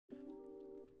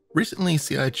Recently,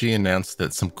 CIG announced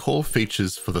that some core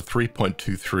features for the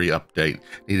 3.23 update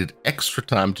needed extra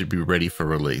time to be ready for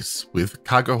release, with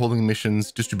cargo holding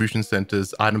missions, distribution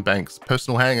centers, item banks,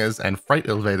 personal hangars, and freight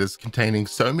elevators containing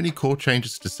so many core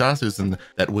changes to Star Citizen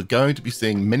that we're going to be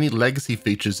seeing many legacy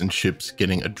features and ships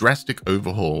getting a drastic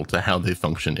overhaul to how they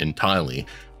function entirely,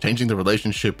 changing the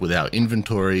relationship with our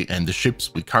inventory and the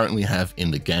ships we currently have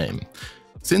in the game.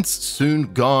 Since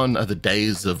soon gone are the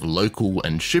days of local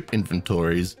and ship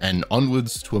inventories and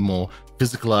onwards to a more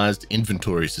physicalized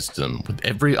inventory system, with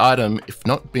every item, if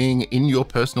not being in your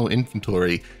personal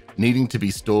inventory, needing to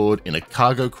be stored in a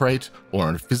cargo crate or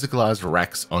on physicalized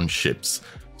racks on ships.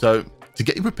 So to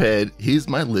get you prepared, here's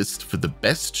my list for the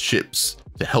best ships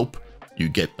to help you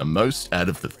get the most out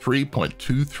of the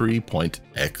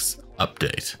 3.23.x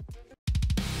update.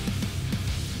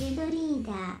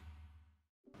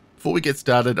 Before we get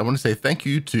started, I want to say thank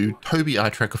you to Tobii Eye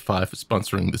Tracker 5 for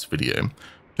sponsoring this video.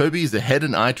 Tobii is a head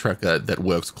and eye tracker that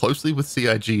works closely with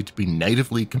CIG to be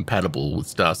natively compatible with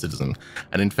Star Citizen,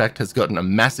 and in fact has gotten a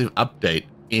massive update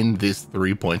in this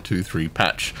 3.23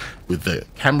 patch, with the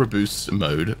camera boost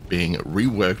mode being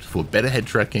reworked for better head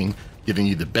tracking, giving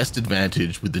you the best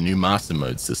advantage with the new master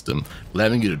mode system,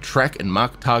 allowing you to track and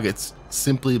mark targets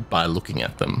simply by looking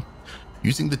at them.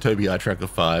 Using the Tobii Eye Tracker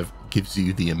 5 gives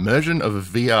you the immersion of a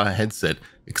VR headset,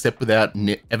 except without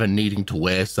ever needing to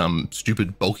wear some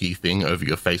stupid bulky thing over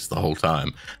your face the whole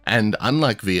time. And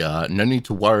unlike VR, no need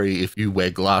to worry if you wear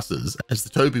glasses, as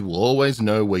the Tobii will always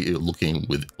know where you're looking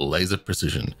with laser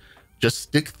precision. Just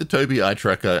stick the Tobii Eye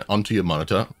Tracker onto your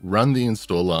monitor, run the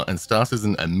installer, and Star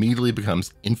Citizen immediately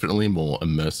becomes infinitely more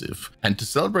immersive. And to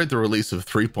celebrate the release of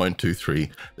 3.23,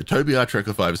 the Tobii Eye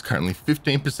Tracker 5 is currently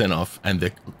 15% off, and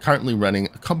they're currently running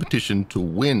a competition to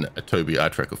win a Tobii Eye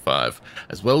Tracker 5,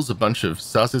 as well as a bunch of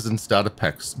Star Citizen starter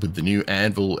packs with the new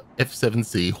Anvil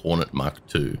F7C Hornet Mark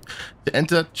II. To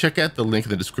enter, check out the link in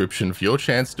the description for your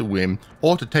chance to win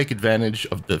or to take advantage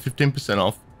of the 15%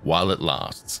 off while it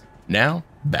lasts. Now,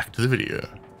 back to the video.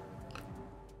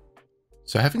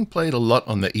 So having played a lot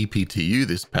on the EPTU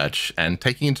this patch, and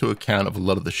taking into account of a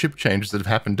lot of the ship changes that have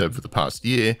happened over the past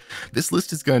year, this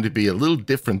list is going to be a little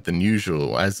different than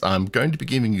usual, as I'm going to be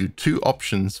giving you two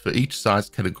options for each size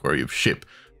category of ship,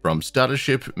 from starter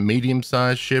ship,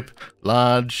 medium-sized ship,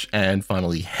 large, and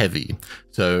finally heavy.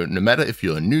 So no matter if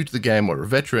you're new to the game or a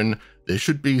veteran, there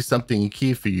should be something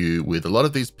here for you, with a lot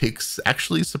of these picks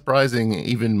actually surprising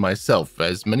even myself,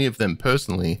 as many of them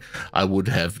personally I would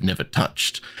have never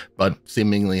touched, but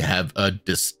seemingly have a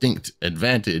distinct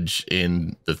advantage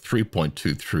in the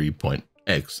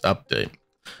 3.23.x update.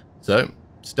 So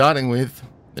starting with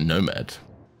the Nomad.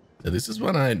 So this is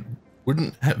one I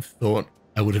wouldn't have thought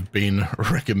I would have been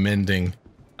recommending,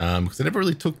 because I never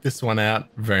really took this one out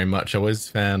very much. I always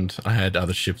found I had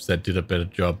other ships that did a better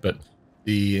job, but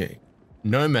the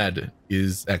Nomad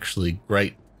is actually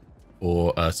great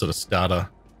for a sort of starter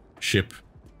ship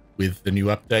with the new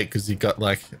update, because you got,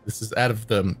 like, this is out of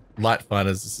the light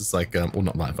fighters. This is like, well,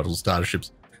 not light fighters, starter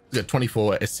ships. It's got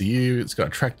 24 SCU. It's got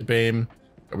a tractor beam,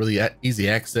 got really easy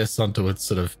access onto its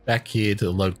sort of back here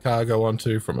to load cargo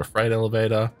onto from a freight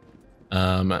elevator.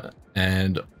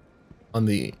 And on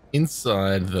the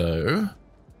inside, though,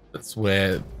 that's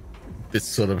where this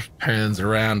sort of turns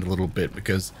around a little bit,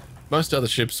 because most other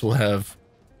ships will have,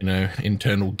 you know,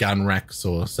 internal gun racks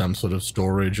or some sort of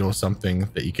storage or something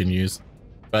that you can use,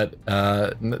 but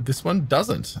this one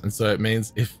doesn't. And so it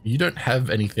means if you don't have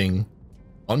anything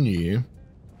on you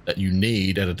that you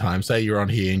need at a time, say you're on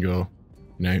here and you're,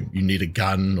 you know, you need a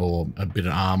gun or a bit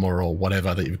of armor or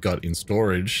whatever that you've got in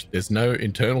storage, there's no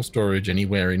internal storage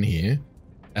anywhere in here.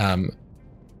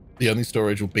 The only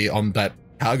storage will be on that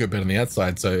cargo bed on the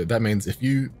outside. So that means if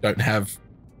you don't have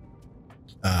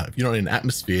if you're not in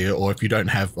atmosphere, or if you don't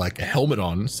have like a helmet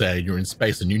on, say you're in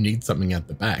space and you need something at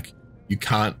the back, you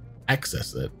can't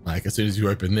access it. Like as soon as you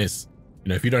open this, you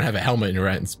know, if you don't have a helmet and you're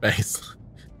out in space,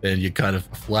 then you're kind of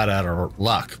flat out of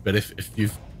luck. But if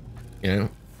you've, you know,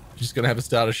 just gonna have a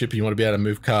starter ship and you want to be able to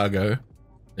move cargo,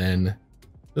 then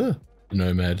the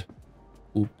Nomad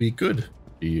will be good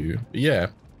for you. But yeah,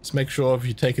 just make sure if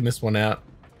you're taking this one out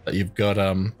that you've got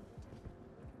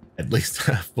at least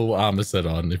a full armor set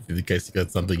on, if in case you got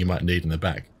something you might need in the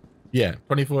back. Yeah,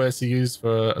 24 SCUs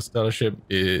for a starter ship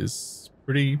is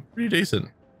pretty decent.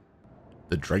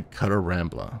 The Drake Cutter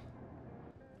Rambler.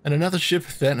 And another ship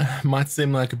that might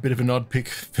seem like a bit of an odd pick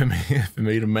for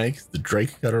me to make, the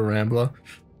Drake Cutter Rambler.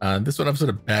 This one I've sort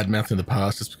of bad-mouthed in the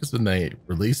past, just because when they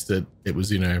released it, it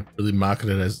was, you know, really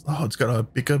marketed as, oh, it's got a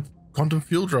bigger quantum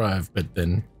fuel drive, but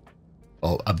then,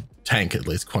 well, a tank at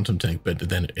least, quantum tank, but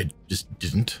then it just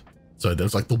didn't. So that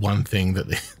was like the one thing that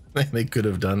they could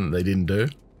have done they didn't do.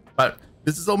 But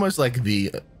this is almost like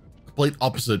the complete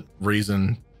opposite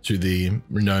reason to the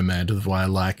Nomad of why I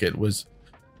like it. Was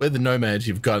where the Nomad,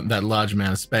 you've got that large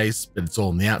amount of space, but it's all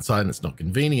on the outside and it's not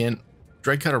convenient.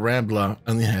 Dreadcutter Rambler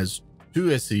only has 2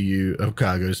 SCU of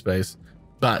cargo space,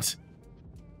 but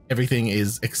everything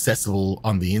is accessible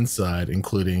on the inside,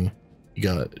 including you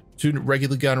got 2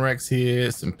 regular gun racks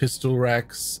here, some pistol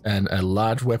racks, and a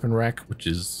large weapon rack, which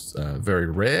is very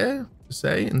rare to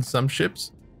say in some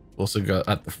ships. Also got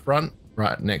at the front,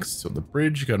 right next to the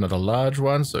bridge, you got another large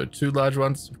one, so 2 large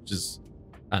ones, which is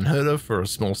unheard of for a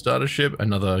small starter ship.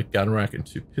 Another gun rack and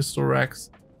 2 pistol racks.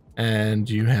 And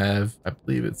you have, I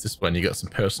believe it's this one, you got some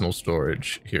personal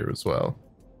storage here as well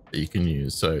that you can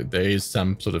use. So there is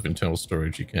some sort of internal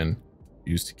storage you can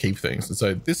use to keep things. And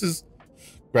so this is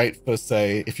great for,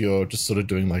 say, if you're just sort of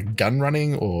doing like gun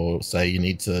running, or say you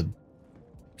need to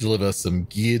deliver some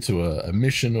gear to a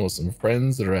mission, or some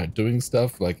friends that are out doing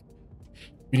stuff. Like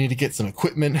you need to get some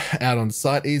equipment out on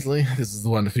site easily, this is the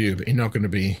one for you, but you're not going to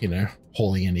be, you know,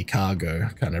 hauling any cargo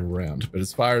kind of around. But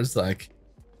as far as like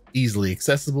easily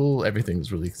accessible,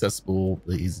 everything's really accessible,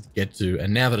 easy to get to.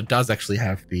 And now that it does actually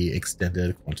have the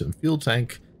extended quantum fuel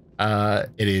tank,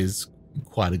 it is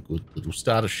quite a good little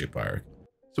starter ship, I reckon.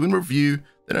 So in review,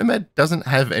 the Nomad doesn't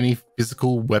have any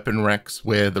physical weapon racks,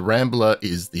 where the Rambler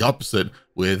is the opposite,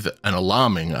 with an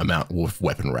alarming amount of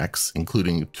weapon racks,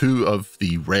 including 2 of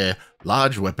the rare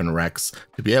large weapon racks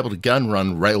to be able to gun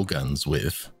run railguns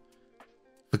with.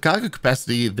 For cargo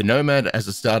capacity, the Nomad as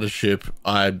a starter ship,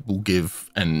 I will give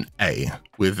an A,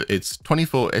 with its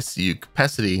 24 SCU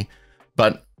capacity,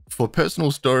 but for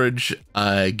personal storage,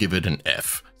 I give it an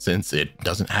F, since it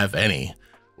doesn't have any.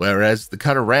 Whereas the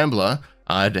Cutter Rambler,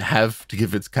 I'd have to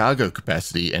give its cargo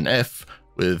capacity an F,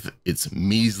 with its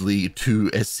measly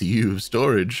 2 SCU of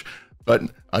storage, but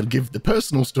I'd give the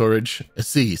personal storage a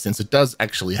C, since it does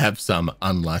actually have some,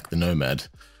 unlike the Nomad.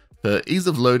 For ease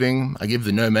of loading, I give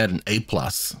the Nomad an A+,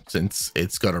 since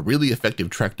it's got a really effective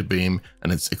tractor beam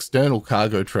and its external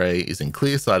cargo tray is in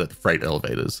clear sight of the freight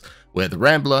elevators, where the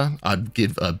Rambler I'd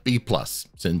give a B+,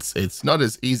 since it's not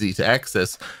as easy to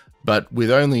access, but with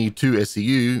only 2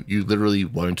 SCU, you literally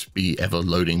won't be ever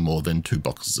loading more than 2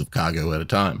 boxes of cargo at a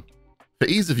time. For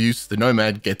ease of use, the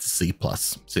Nomad gets a C+,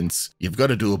 since you've got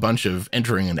to do a bunch of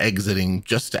entering and exiting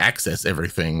just to access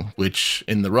everything, which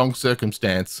in the wrong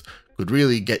circumstance could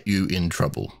really get you in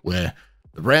trouble, where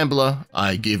the Rambler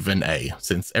I give an A,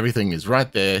 since everything is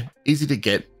right there, easy to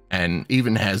get, and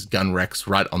even has gun racks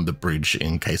right on the bridge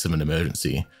in case of an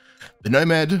emergency. The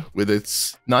Nomad, with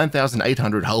its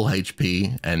 9,800 hull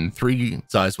HP and 3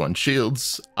 size 1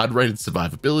 shields, I'd rate its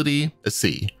survivability a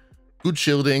C. Good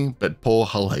shielding, but poor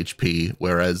hull HP,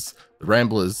 whereas the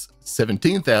Rambler's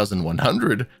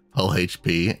 17,100 hull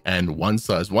HP and 1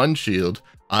 size 1 shield,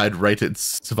 I'd rate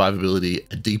its survivability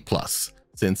a D+,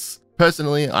 since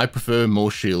personally I prefer more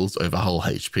shields over hull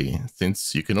HP,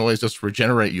 since you can always just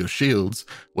regenerate your shields,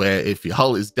 where if your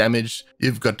hull is damaged,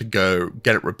 you've got to go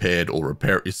get it repaired or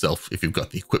repair it yourself if you've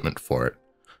got the equipment for it.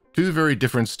 2 very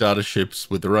different starter ships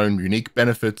with their own unique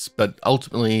benefits, but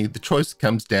ultimately the choice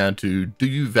comes down to, do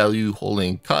you value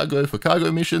hauling cargo for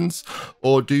cargo missions,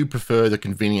 or do you prefer the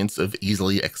convenience of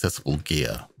easily accessible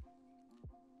gear?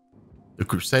 The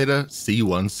Crusader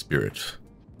C1 Spirit.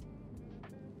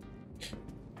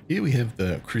 Here we have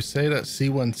the Crusader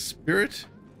C1 Spirit,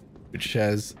 which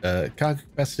has a cargo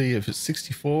capacity of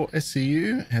 64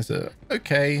 SCU, has a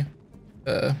okay,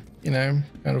 you know,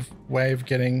 kind of way of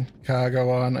getting cargo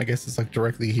on. I guess it's like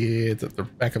directly here, it's at the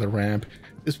back of the ramp.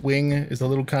 This wing is a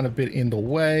little kind of bit in the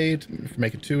way to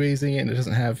make it too easy, and it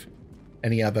doesn't have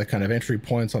any other kind of entry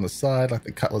points on the side like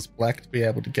the Cutlass Black to be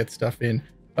able to get stuff in,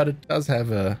 but it does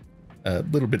have a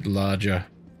little bit larger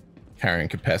carrying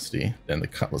capacity than the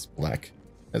Cutlass Black.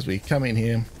 As we come in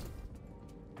here,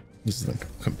 this is the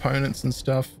components and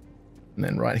stuff, and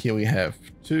then right here we have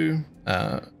 2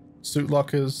 suit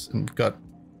lockers, and we've got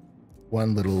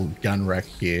 1 little gun rack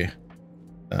here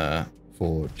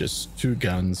for just 2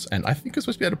 guns, and I think I'm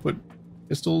supposed to be able to put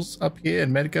pistols up here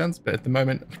and medguns, but at the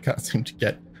moment I can't seem to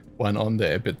get one on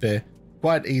there. But they're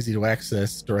quite easy to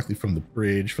access directly from the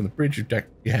bridge. From the bridge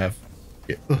you have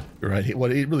right here,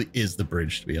 well, it really is the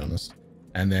bridge, to be honest.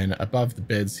 And then above the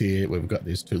beds here, we've got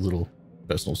these 2 little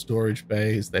personal storage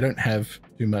bays. They don't have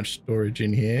too much storage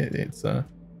in here. It's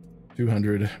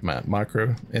 200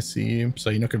 micro SCU, so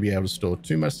you're not going to be able to store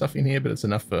too much stuff in here, but it's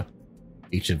enough for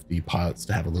each of the pilots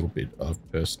to have a little bit of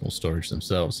personal storage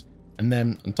themselves. And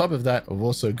then on top of that, we've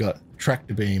also got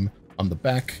tractor beam on the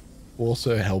back,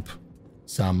 also help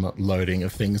some loading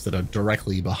of things that are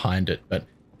directly behind it. But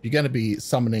if you're going to be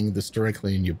summoning this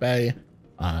directly in your bay,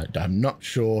 I'm not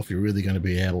sure if you're really going to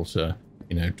be able to,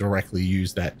 you know, directly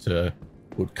use that to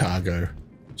put cargo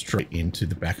straight into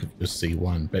the back of your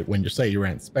C1. But when you say you're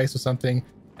out in space or something,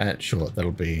 sure,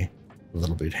 that'll be a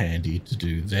little bit handy to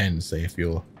do then, say if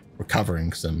you're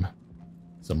recovering some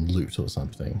loot or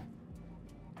something.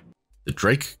 The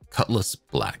Drake Cutlass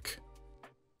Black.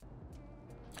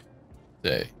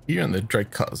 So here on the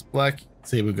Drake Cutlass Black,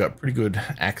 see we've got pretty good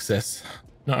access,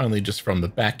 not only just from the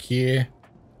back here,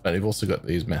 but we've also got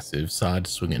these massive side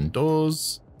swinging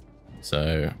doors.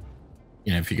 So,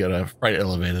 you know, if you got a freight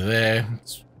elevator there,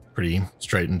 it's pretty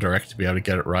straight and direct to be able to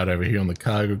get it right over here on the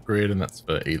cargo grid, and that's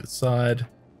for either side.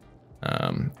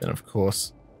 Then of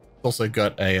course, it's also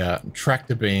got a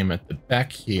tractor beam at the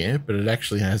back here, but it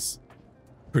actually has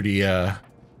pretty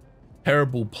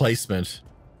terrible placement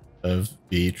of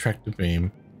the tractor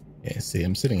beam. Yeah, see,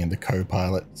 I'm sitting in the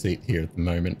co-pilot seat here at the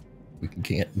moment. We can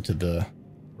get into the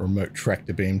remote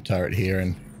tractor beam turret here,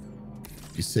 and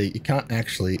you see, you can't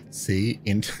actually see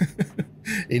into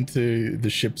into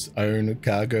the ship's own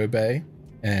cargo bay.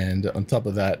 And on top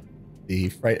of that, the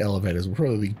freight elevators will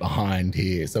probably be behind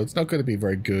here, so it's not going to be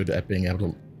very good at being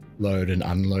able to load and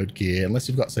unload gear unless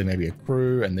you've got, say, maybe a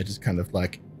crew and they're just kind of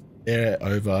like they're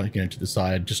over, you know, to the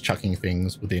side, just chucking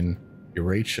things within your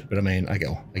reach. But I mean, I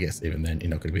guess even then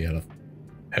you're not going to be able to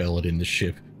hurl it in the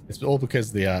ship. It's all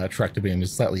because the tractor beam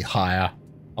is slightly higher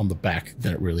on the back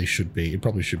than it really should be. It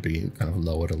probably should be kind of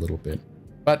lowered a little bit.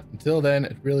 But until then,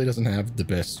 it really doesn't have the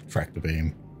best tractor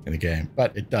beam in the game,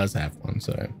 but it does have one,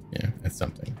 so yeah, that's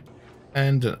something.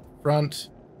 And at front,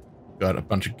 got a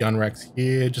bunch of gun racks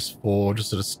here, just sort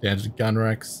of standard gun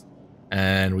racks,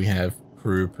 and we have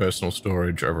crew personal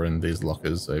storage over in these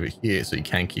lockers over here, so you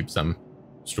can keep some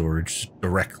storage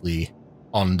directly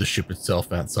on the ship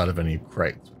itself outside of any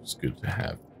crates, which is good to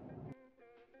have.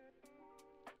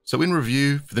 So in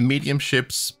review, for the medium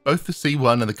ships, both the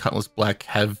C1 and the Cutlass Black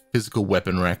have physical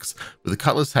weapon racks, with the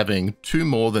Cutlass having 2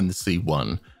 more than the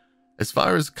C1. As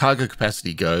far as cargo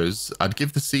capacity goes, I'd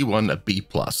give the C1 a B+,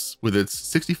 with its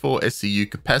 64 SCU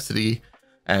capacity,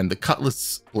 and the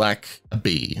Cutlass Black a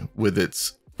B, with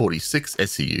its 46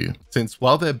 SCU, since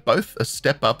while they're both a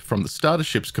step up from the starter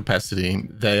ship's capacity,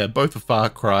 they are both a far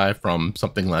cry from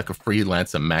something like a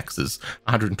Freelancer Max's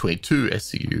 122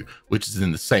 SCU, which is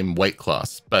in the same weight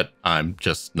class, but I'm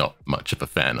just not much of a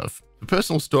fan of. For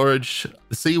personal storage,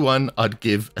 the C1 I'd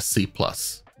give a C+,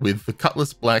 with the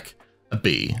Cutlass Black a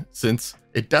B, since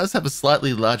it does have a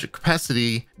slightly larger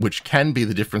capacity, which can be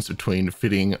the difference between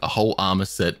fitting a whole armor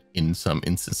set in some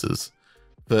instances.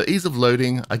 For ease of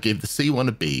loading, I gave the C1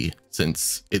 a B,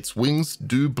 since its wings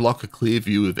do block a clear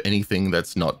view of anything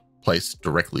that's not placed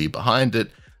directly behind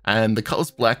it, and the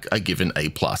Cutlass Black I give an A+.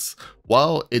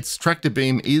 While its tractor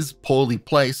beam is poorly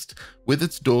placed, with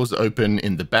its doors open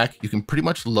in the back, you can pretty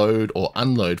much load or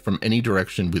unload from any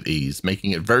direction with ease,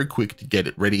 making it very quick to get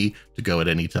it ready to go at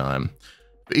any time.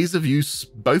 For ease of use,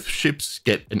 both ships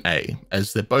get an A,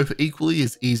 as they're both equally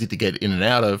as easy to get in and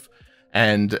out of,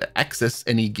 and access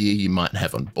any gear you might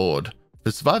have on board.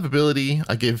 For survivability,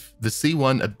 I give the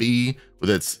C1 a B with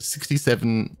its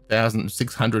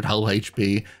 67,600 hull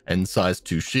HP and size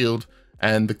 2 shield,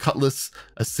 and the Cutlass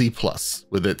a C+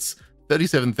 with its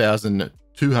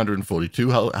 37,242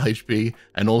 hull HP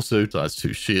and also size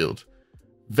 2 shield.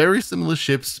 Very similar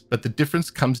ships, but the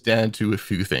difference comes down to a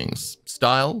few things.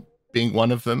 Style being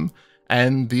one of them,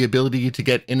 and the ability to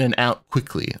get in and out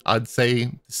quickly. I'd say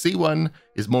the C1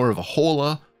 is more of a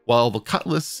hauler, while the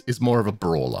Cutlass is more of a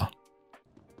brawler.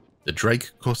 The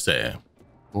Drake Corsair.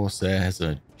 Corsair has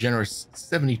a generous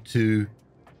 72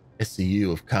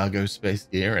 SCU of cargo space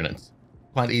here, and it's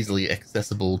quite easily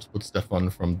accessible to put stuff on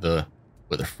from where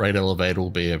the freight elevator will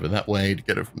be over that way, to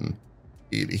get it from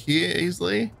here to here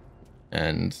easily.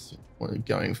 And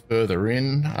going further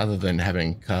in, other than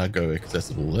having cargo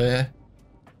accessible there,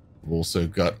 we've also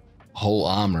got a whole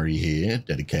armory here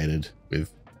dedicated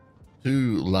with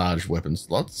 2 large weapon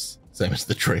slots, same as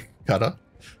the Drake Cutter.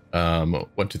 1,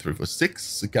 2, 3, 4,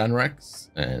 6 gun racks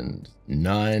and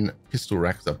 9 pistol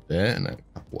racks up there, and a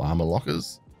couple armor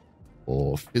lockers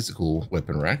or physical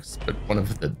weapon racks. But one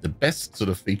of the best sort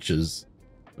of features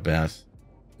about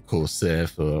the Corsair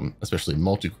for especially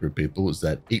multi-crew people is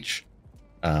that each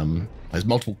has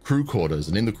multiple crew quarters,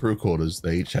 and in the crew quarters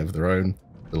they each have their own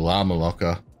little armor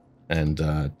locker. And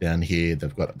down here,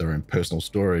 they've got their own personal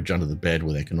storage under the bed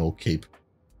where they can all keep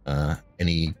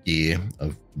any gear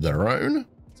of their own.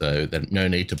 So there's no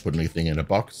need to put anything in a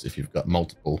box. If you've got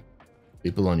multiple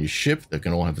people on your ship, they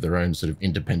can all have their own sort of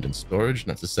independent storage, and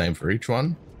that's the same for each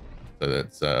one. So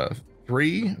that's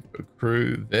 3 for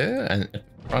crew there, and at the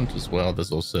front as well,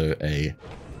 there's also a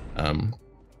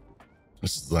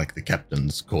This is like the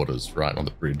captain's quarters right on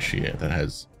the bridge here that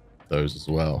has those as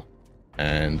well.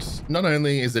 And not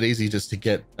only is it easy just to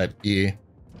get that gear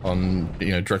on,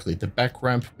 directly at the back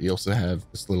ramp, but you also have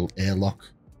this little airlock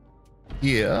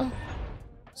here.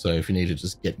 So if you need to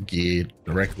just get gear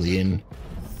directly in,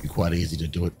 it'd be quite easy to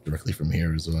do it directly from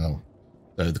here as well.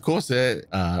 So the Corsair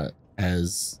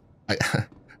has,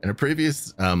 in a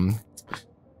previous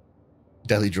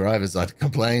daily drivers, I'd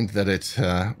complained that it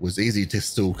was easy to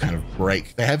still kind of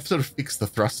break. They have sort of fixed the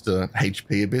thruster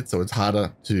HP a bit, so it's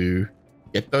harder to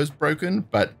get those broken.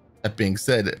 But that being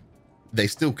said, they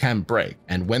still can break.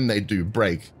 And when they do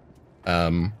break,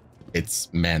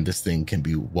 this thing can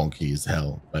be wonky as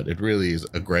hell. But it really is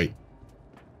a great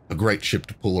ship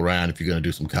to pull around if you're going to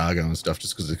do some cargo and stuff,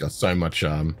 just because it's got so much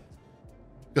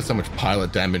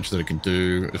pilot damage that it can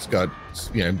do. It's got,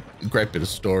 a great bit of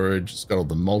storage. It's got all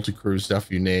the multi-crew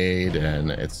stuff you need,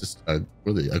 and it's just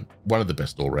really one of the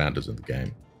best all-rounders in the game,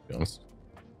 to be honest.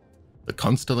 The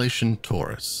Constellation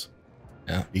Taurus.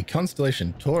 Now, the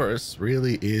Constellation Taurus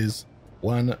really is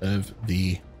one of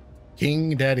the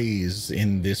king daddies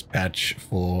in this patch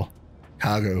for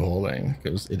cargo hauling,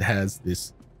 because it has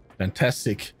this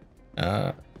fantastic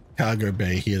cargo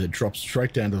bay here that drops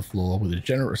straight down to the floor with a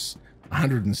generous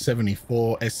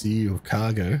 174 SCU of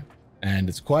cargo, and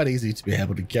it's quite easy to be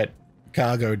able to get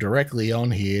cargo directly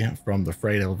on here from the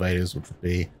freight elevators, which would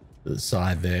be to the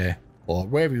side there, or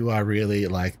wherever you are really.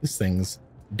 Like, this thing's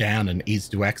down and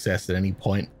easy to access at any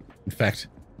point. In fact,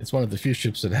 it's one of the few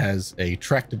ships that has a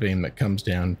tractor beam that comes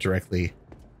down directly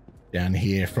down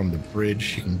here from the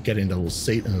bridge. You can get into a little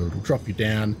seat and it'll drop you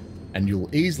down, and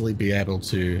you'll easily be able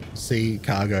to see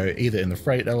cargo either in the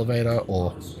freight elevator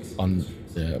or on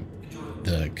the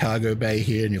cargo bay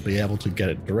here, and you'll be able to get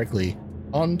it directly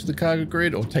onto the cargo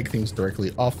grid or take things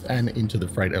directly off and into the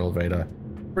freight elevator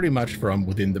pretty much from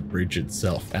within the bridge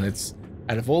itself. And it's,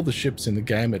 out of all the ships in the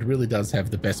game, it really does have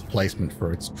the best placement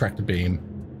for its tractor beam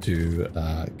to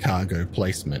cargo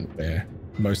placement, where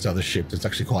most other ships it's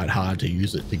actually quite hard to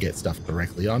use it to get stuff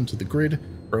directly onto the grid.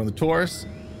 But on the Taurus,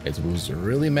 it was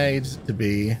really made to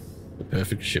be the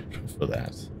perfect ship for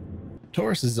that.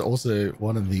 Taurus is also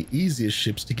one of the easiest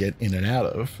ships to get in and out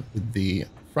of, with the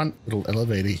front little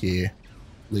elevator here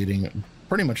leading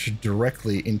pretty much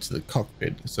directly into the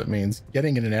cockpit. So it means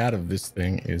getting in and out of this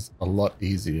thing is a lot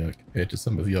easier compared to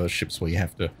some of the other ships where you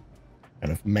have to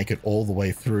kind of make it all the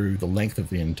way through the length of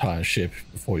the entire ship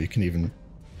before you can even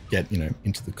get,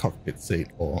 into the cockpit seat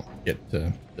or get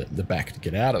to the back to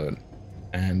get out of it.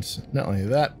 And not only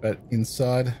that, but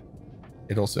inside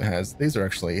it also has, these are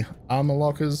actually armor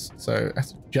lockers. So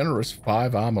that's a generous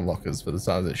 5 armor lockers for the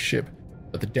size of the ship.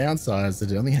 But the downside is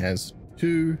that it only has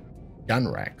 2 gun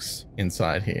racks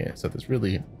inside here. So there's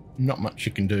really not much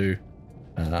you can do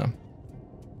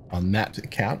on that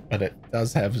account, but it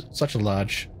does have such a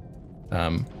large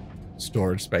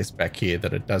storage space back here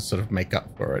that it does sort of make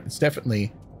up for it. It's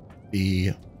definitely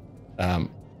the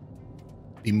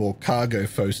more cargo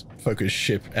focused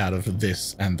ship out of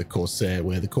this and the Corsair,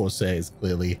 where the Corsair is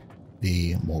clearly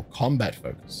the more combat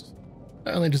focused.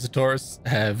 Not only does the Taurus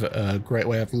have a great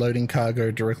way of loading cargo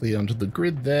directly onto the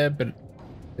grid there, but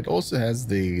it also has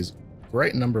these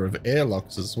great number of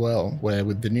airlocks as well, where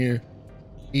with the new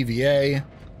EVA,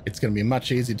 it's going to be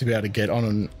much easier to be able to get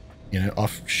on and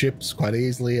off ships quite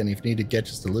easily. And if you need to get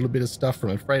just a little bit of stuff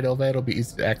from a freight elevator, it'll be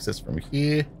easy to access from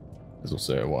here. There's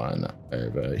also one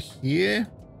over here,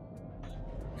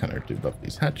 kind of above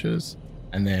these hatches.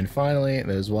 And then finally,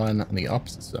 there's one on the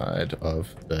opposite side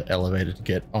of the elevator to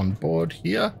get on board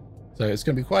here. So it's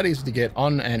going to be quite easy to get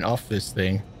on and off this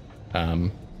thing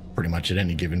pretty much at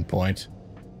any given point.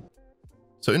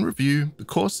 So in review, the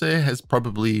Corsair has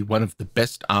probably one of the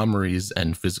best armories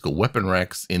and physical weapon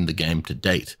racks in the game to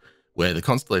date, where the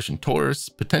Constellation Taurus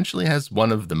potentially has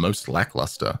one of the most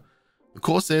lackluster. The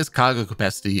Corsair's cargo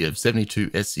capacity of 72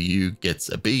 SCU gets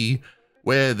a B,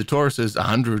 where the Taurus's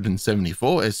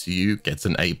 174 SCU gets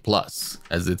an A+,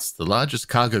 as it's the largest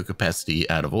cargo capacity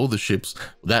out of all the ships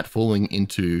without falling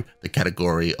into the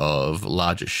category of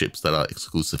larger ships that are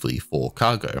exclusively for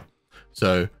cargo.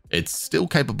 So it's still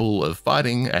capable of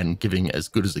fighting and giving as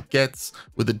good as it gets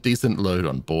with a decent load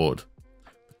on board.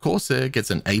 The Corsair gets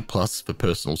an A+ for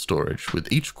personal storage,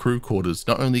 with each crew quarters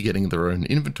not only getting their own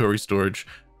inventory storage,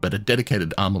 but a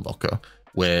dedicated armor locker,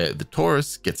 where the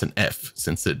Taurus gets an F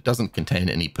since it doesn't contain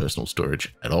any personal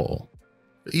storage at all.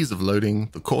 For ease of loading,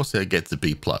 the Corsair gets a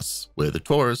B+, where the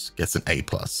Taurus gets an A+,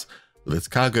 with its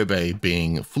cargo bay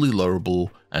being fully lowerable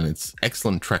and its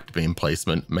excellent tractor beam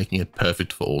placement making it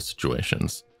perfect for all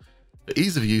situations. For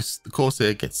ease of use, the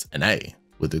Corsair gets an A,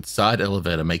 with its side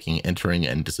elevator making entering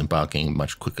and disembarking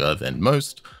much quicker than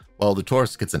most, while the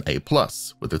Taurus gets an A+,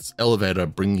 with its elevator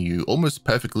bringing you almost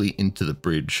perfectly into the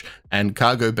bridge, and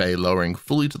cargo bay lowering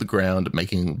fully to the ground,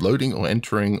 making loading or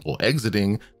entering or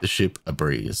exiting the ship a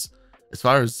breeze. As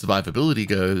far as survivability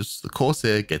goes, the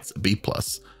Corsair gets a B+,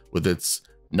 with its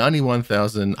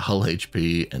 91,000 hull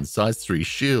HP and size 3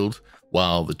 shield,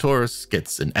 while the Taurus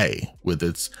gets an A, with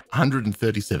its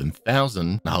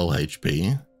 137,000 hull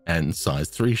HP and size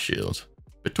 3 shield.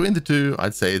 Between the two,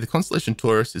 I'd say the Constellation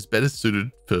Taurus is better suited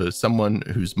for someone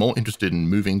who's more interested in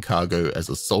moving cargo as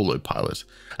a solo pilot,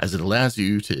 as it allows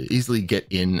you to easily get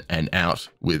in and out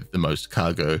with the most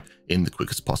cargo in the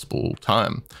quickest possible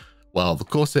time, while the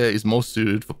Corsair is more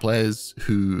suited for players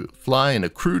who fly in a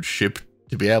crewed ship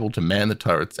to be able to man the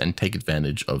turrets and take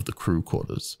advantage of the crew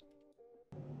quarters.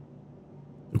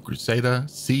 The Crusader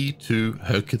C2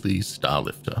 Hercules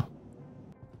Starlifter.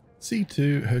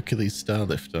 C2 Hercules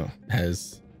Starlifter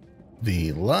has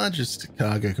the largest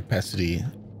cargo capacity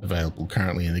available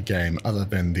currently in the game, other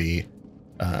than the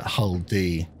Hull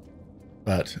D.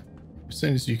 But as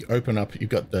soon as you open up, you've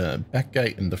got the back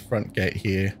gate and the front gate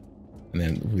here, and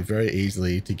then it will be very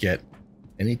easily to get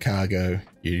any cargo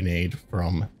you need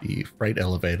from the freight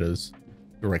elevators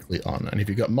directly on. And if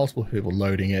you've got multiple people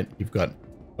loading it, you've got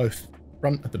both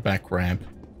front and the back ramp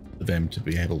for them to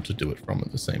be able to do it from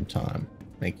at the same time,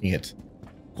 making it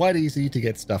quite easy to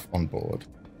get stuff on board.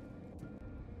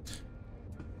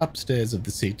 Upstairs of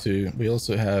the C2, we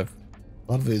also have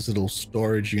a lot of these little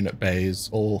storage unit bays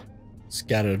all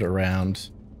scattered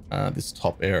around this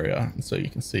top area. And so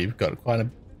you can see we've got quite a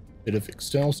bit of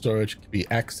external storage that can be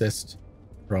accessed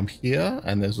from here,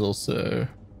 and there's also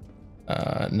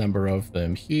a number of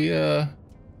them here.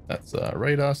 That's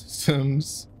radar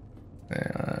systems,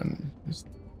 and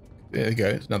there you go,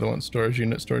 it's another one, storage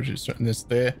unit, and this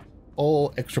there,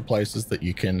 all extra places that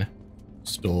you can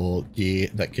store gear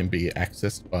that can be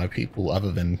accessed by people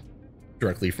other than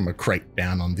directly from a crate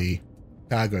down on the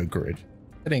cargo grid.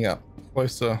 Heading up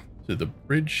closer to the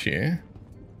bridge here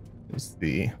is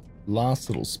the last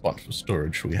little spot for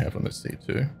storage we have on the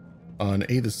C2. On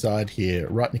either side here,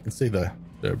 right, you can see the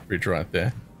bridge right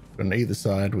there. But on either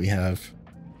side, we have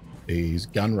these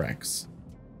gun racks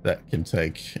that can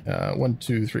take 1,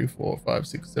 2, 3, 4, 5,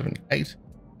 6, 7, 8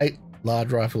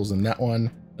 large rifles in that one.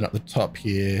 And at the top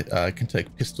here, can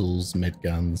take pistols, med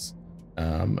guns,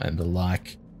 and the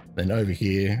like. Then over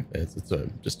here, it's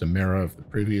just a mirror of the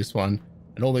previous one.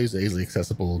 And all these are easily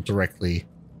accessible directly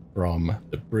from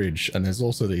the bridge. And there's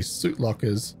also these suit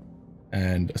lockers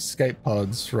and escape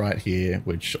pods right here,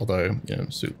 which, although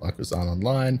suit lockers aren't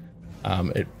online,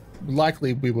 it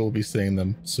likely we will be seeing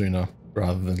them sooner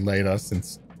rather than later,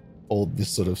 since all this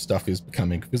sort of stuff is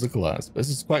becoming physicalized. But this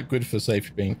is quite good for, say, if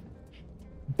you're being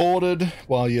boarded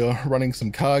while you're running some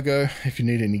cargo. If you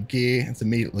need any gear, it's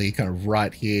immediately kind of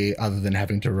right here, other than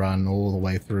having to run all the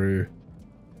way through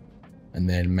and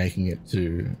then making it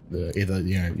to the either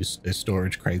your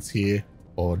storage crates here,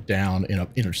 or down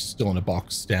still in a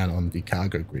box down on the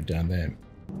cargo grid down there.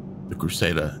 The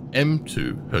Crusader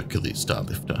M2 Hercules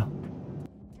Starlifter.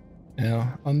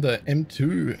 Now, on the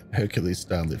M2 Hercules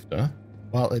Starlifter,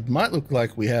 while it might look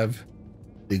like we have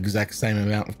the exact same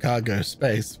amount of cargo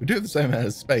space, we do have the same amount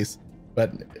of space,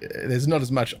 but there's not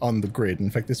as much on the grid.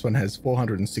 In fact, this one has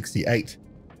 468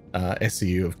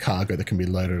 SCU of cargo that can be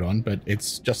loaded on, but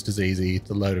it's just as easy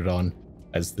to load it on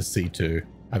as the C2,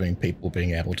 having people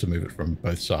being able to move it from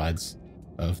both sides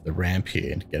of the ramp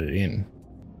here and get it in.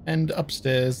 And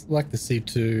upstairs, like the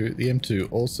C2, the M2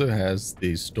 also has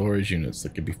these storage units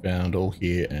that can be found all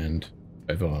here and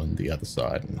over on the other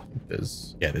side. And I think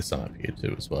there's some up here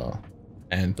too as well.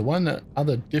 And the one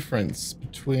other difference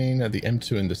between the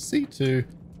M2 and the C2,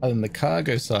 other than the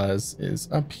cargo size, is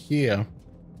up here,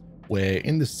 where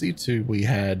in the C2 we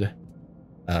had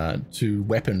 2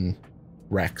 weapon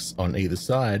racks on either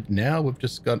side. Now we've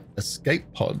just got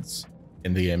escape pods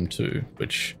in the M2,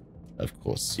 which of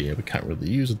course, we can't really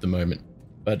use at the moment.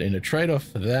 But in a trade-off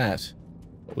for that,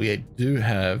 what we do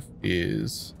have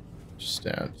is just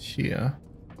out here,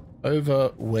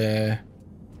 over where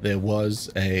there was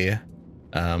a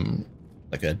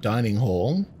like a dining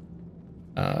hall.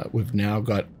 We've now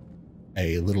got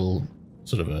a little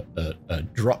sort of a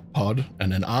drop pod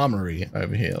and an armory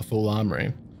over here, a full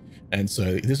armory. And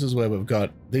so this is where we've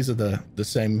got, these are the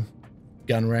same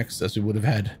gun racks as we would have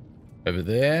had over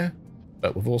there,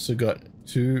 but we've also got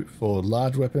 2 for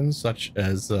large weapons such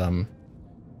as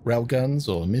rail guns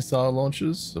or missile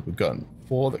launchers. So we've got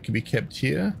 4 that can be kept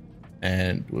here,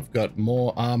 and we've got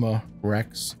more armor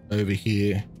racks over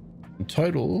here in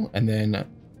total. And then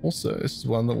also, this is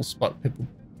one little spot people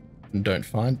don't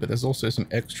find, but there's also some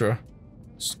extra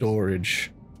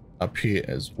storage up here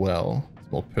as well.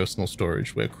 more personal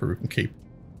storage where crew can keep,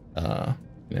 you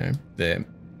know, their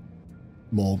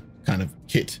more kind of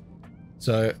kit.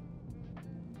 So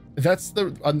that's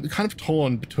I'm kind of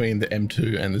torn between the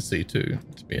M2 and the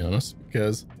C2, to be honest,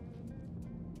 because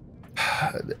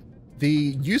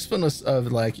the usefulness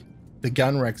of like the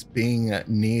gun racks being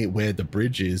near where the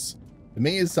bridge is, for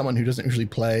me as someone who doesn't usually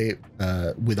play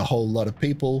with a whole lot of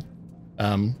people,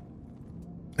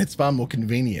 it's far more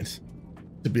convenient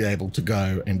to be able to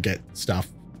go and get stuff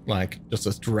like just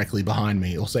as directly behind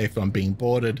me. Or say if I'm being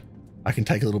boarded, I can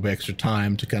take a little bit extra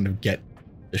time to kind of get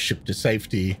the ship to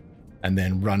safety and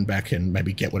then run back and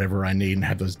maybe get whatever I need and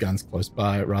have those guns close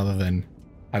by, rather than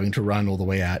having to run all the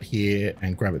way out here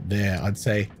and grab it there. I'd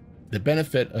say the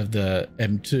benefit of the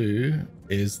M2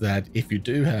 is that if you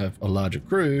do have a larger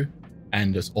crew,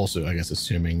 and it's also, I guess,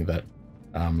 assuming that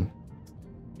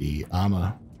the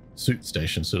armor suit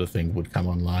station sort of thing would come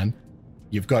online,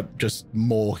 you've got just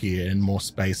more here and more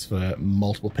space for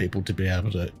multiple people to be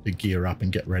able to gear up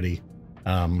and get ready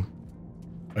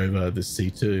over the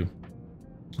C2.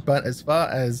 But as far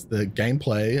as the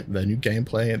gameplay, the new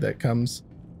gameplay that comes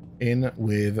in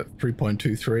with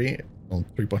 3.23 or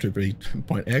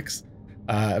 3.23.x,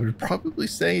 I would probably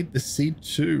say the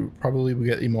C2 probably will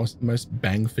get the most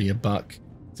bang for your buck,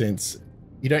 since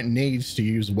you don't need to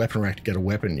use a weapon rack to get a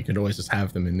weapon. You can always just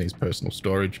have them in these personal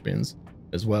storage bins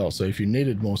as well. So if you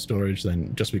needed more storage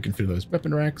than just reconfigure those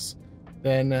weapon racks,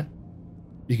 then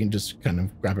you can just kind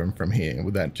of grab them from here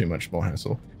without too much more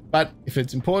hassle. But if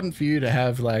it's important for you to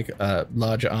have like a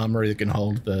larger armory that can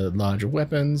hold the larger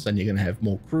weapons, and you're going to have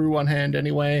more crew on hand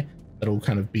anyway, that'll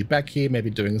kind of be back here, maybe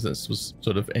doing this was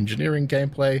sort of engineering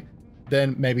gameplay,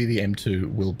 then maybe the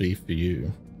M2 will be for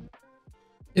you.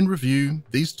 In review,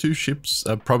 these two ships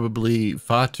are probably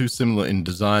far too similar in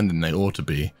design than they ought to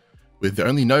be, with the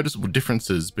only noticeable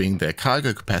differences being their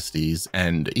cargo capacities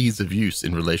and ease of use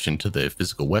in relation to their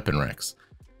physical weapon racks.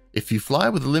 If you fly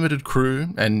with a limited crew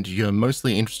and you're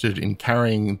mostly interested in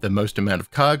carrying the most amount of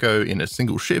cargo in a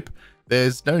single ship,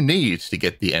 there's no need to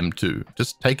get the M2.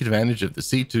 Just take advantage of the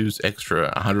C2's extra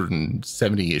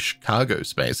 170-ish cargo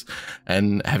space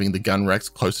and having the gun racks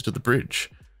closer to the bridge.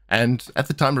 And at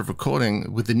the time of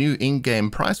recording, with the new in-game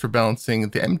price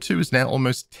rebalancing, the M2 is now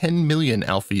almost 10 million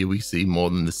Alpha UEC more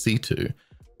than the C2.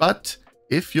 But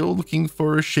if you're looking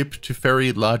for a ship to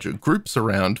ferry larger groups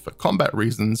around for combat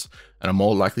reasons and are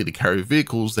more likely to carry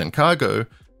vehicles than cargo,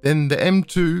 then the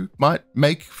M2 might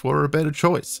make for a better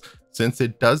choice, since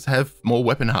it does have more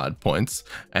weapon hard points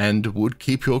and would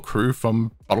keep your crew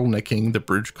from bottlenecking the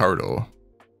bridge corridor.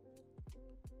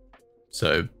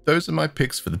 So those are my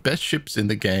picks for the best ships in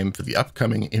the game for the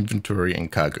upcoming inventory and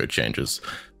cargo changes.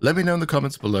 Let me know in the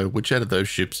comments below which out of those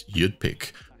ships you'd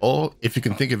pick, or if you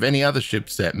can think of any other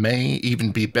ships that may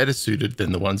even be better suited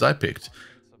than the ones I picked.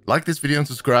 Like this video and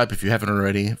subscribe if you haven't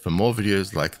already for more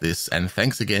videos like this, and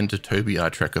thanks again to Tobii Eye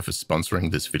Tracker for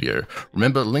sponsoring this video.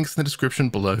 Remember, links in the description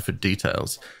below for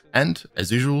details. And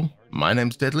as usual, my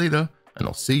name's Dead Leader, and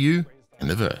I'll see you in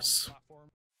the verse.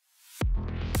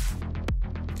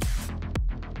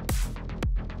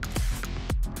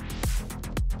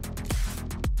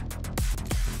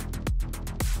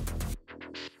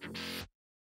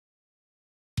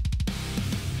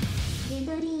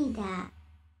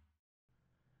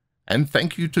 And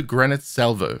thank you to Granite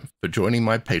Salvo for joining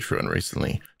my Patreon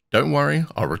recently. Don't worry,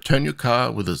 I'll return your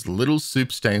car with as little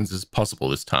soup stains as possible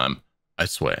this time, I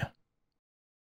swear.